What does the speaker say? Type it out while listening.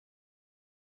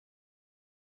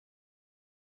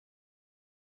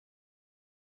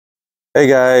Hey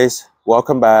guys,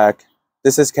 welcome back.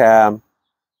 This is Cam.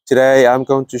 Today I'm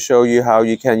going to show you how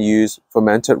you can use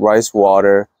fermented rice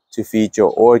water to feed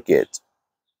your orchids.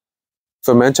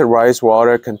 Fermented rice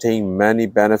water contains many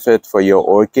benefits for your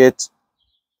orchids.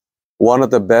 One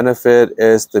of the benefits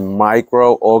is the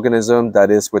microorganism that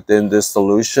is within these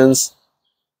solutions.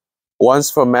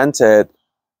 Once fermented,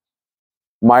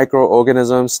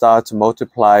 microorganisms start to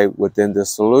multiply within the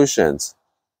solutions.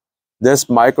 This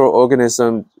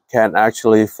microorganism can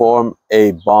actually form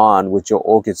a bond with your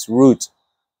orchid's root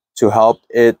to help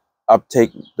it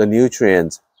uptake the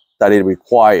nutrients that it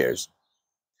requires.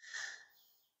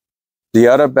 The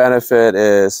other benefit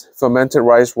is fermented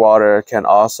rice water can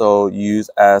also use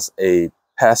as a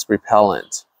pest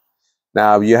repellent.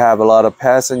 Now, if you have a lot of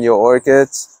pests in your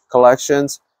orchids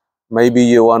collections, maybe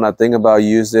you want to think about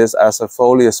use this as a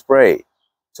foliar spray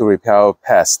to repel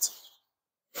pests.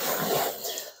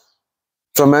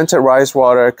 Fermented rice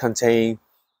water contains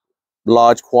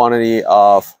large quantity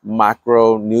of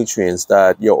macronutrients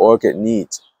that your orchid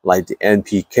needs, like the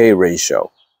NPK ratio.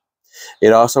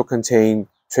 It also contains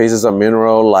traces of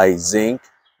mineral like zinc,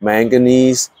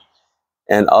 manganese,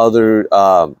 and other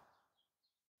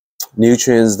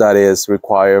nutrients that is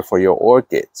required for your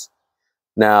orchids.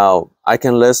 Now, I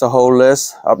can list a whole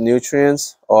list of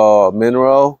nutrients or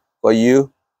mineral for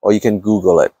you, or you can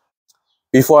Google it.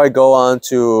 Before I go on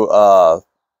to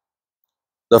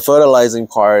the fertilizing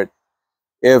part,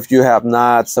 if you have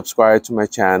not subscribed to my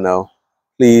channel,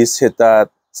 please hit that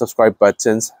subscribe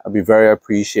button. I'll be very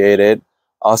appreciated.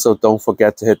 Also, don't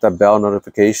forget to hit the bell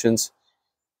notifications.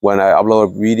 When I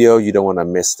upload a video, you don't want to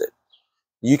miss it.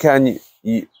 You can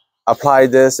apply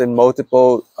this in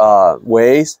multiple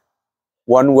ways.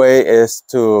 One way is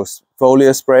to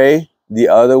foliar spray. The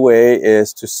other way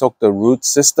is to soak the root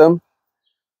system.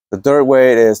 The third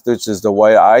way is, which is the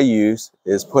way I use,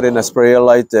 is put in a sprayer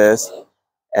like this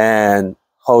and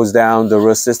hose down the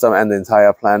root system and the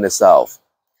entire plant itself.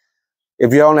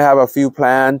 If you only have a few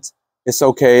plants, it's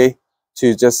okay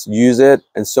to just use it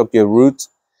and soak your roots.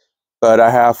 But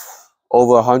I have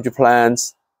over 100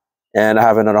 plants and I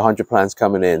have another 100 plants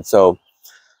coming in. So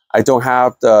I don't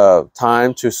have the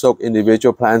time to soak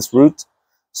individual plants' roots.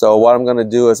 So what I'm going to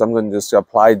do is I'm going to just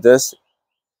apply this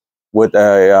with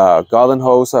a garden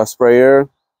hose sprayer,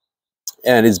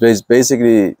 and it's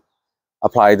basically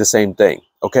apply the same thing.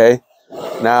 Okay.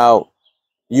 Now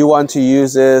you want to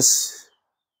use this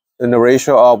in the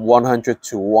ratio of 100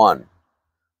 to 1.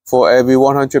 For every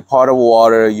 100 part of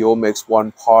water, you'll mix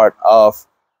 1 part of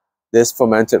this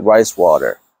fermented rice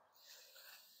water.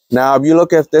 Now, if you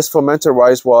look at this fermented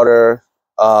rice water,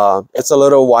 it's a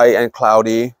little white and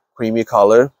cloudy, creamy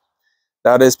color.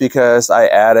 That is because I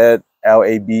added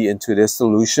LAB into this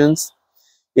solutions.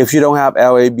 If you don't have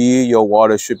LAB, your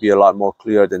water should be a lot more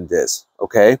clear than this,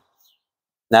 okay?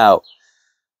 Now,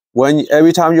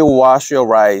 every time you wash your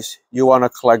rice, you want to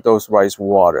collect those rice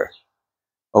water,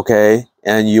 okay?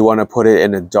 And you want to put it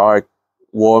in a dark,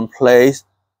 warm place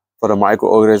for the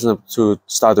microorganism to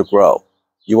start to grow.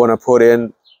 You want to put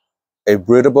in a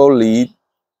breathable lid,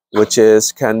 which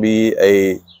can be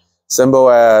a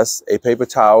simple as a paper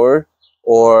towel,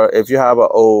 or if you have an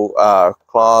old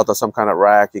cloth or some kind of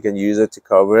rack, you can use it to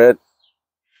cover it.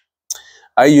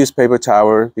 I use paper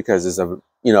towel because it's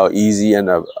easy and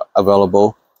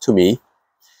available to me.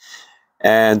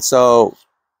 And so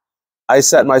I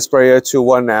set my sprayer to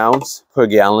 1 ounce per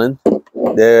gallon.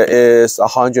 There is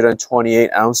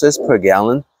 128 ounces per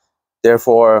gallon.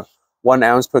 Therefore, 1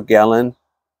 ounce per gallon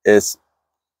is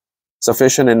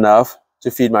sufficient enough to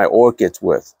feed my orchids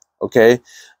with. Okay,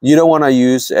 you don't want to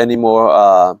use any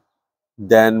more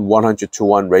than 100 to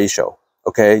 1 ratio.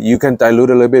 Okay, you can dilute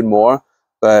a little bit more,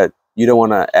 but you don't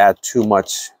want to add too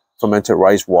much fermented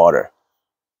rice water.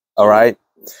 All right,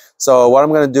 so what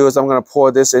I'm going to do is I'm going to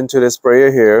pour this into the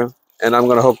sprayer here, and I'm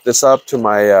going to hook this up to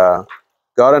my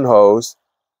garden hose,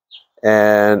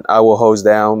 and I will hose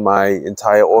down my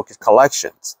entire orchid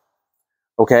collections.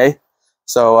 Okay,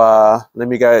 so let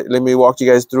me walk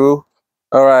you guys through.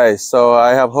 All right, so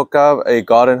I have hooked up a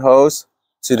garden hose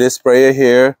to this sprayer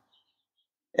here,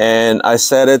 and I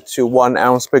set it to 1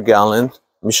 ounce per gallon.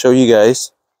 Let me show you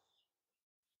guys.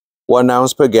 1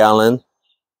 ounce per gallon.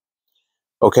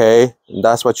 Okay, and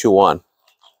that's what you want.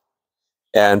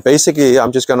 And basically,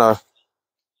 I'm just gonna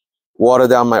water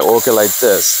down my orchid like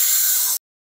this.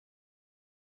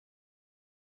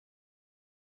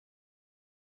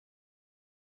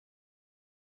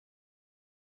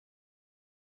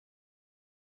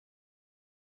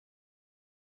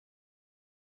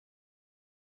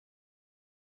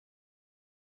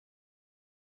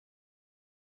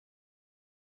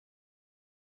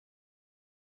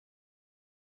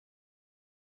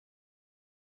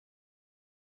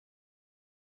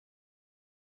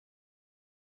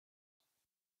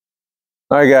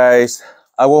 All right, guys,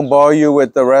 I won't bore you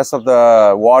with the rest of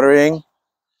the watering.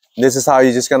 This is how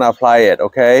you're just gonna apply it,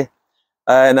 okay?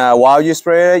 And while you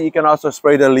spray it, you can also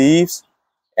spray the leaves,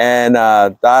 and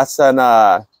that's an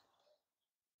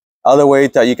other way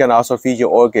that you can also feed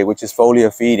your orchid, which is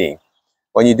foliar feeding.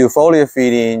 When you do foliar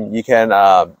feeding, you can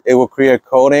it will create a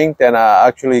coating, then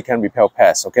actually can repel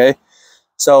pests, okay?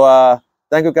 So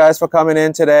thank you guys for coming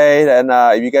in today, and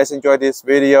if you guys enjoyed this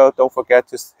video, don't forget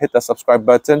to hit the subscribe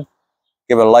button,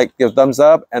 give a like, give a thumbs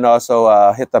up, and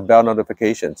also hit the bell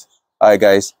notifications. All right,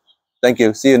 guys, thank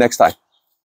you. See you next time.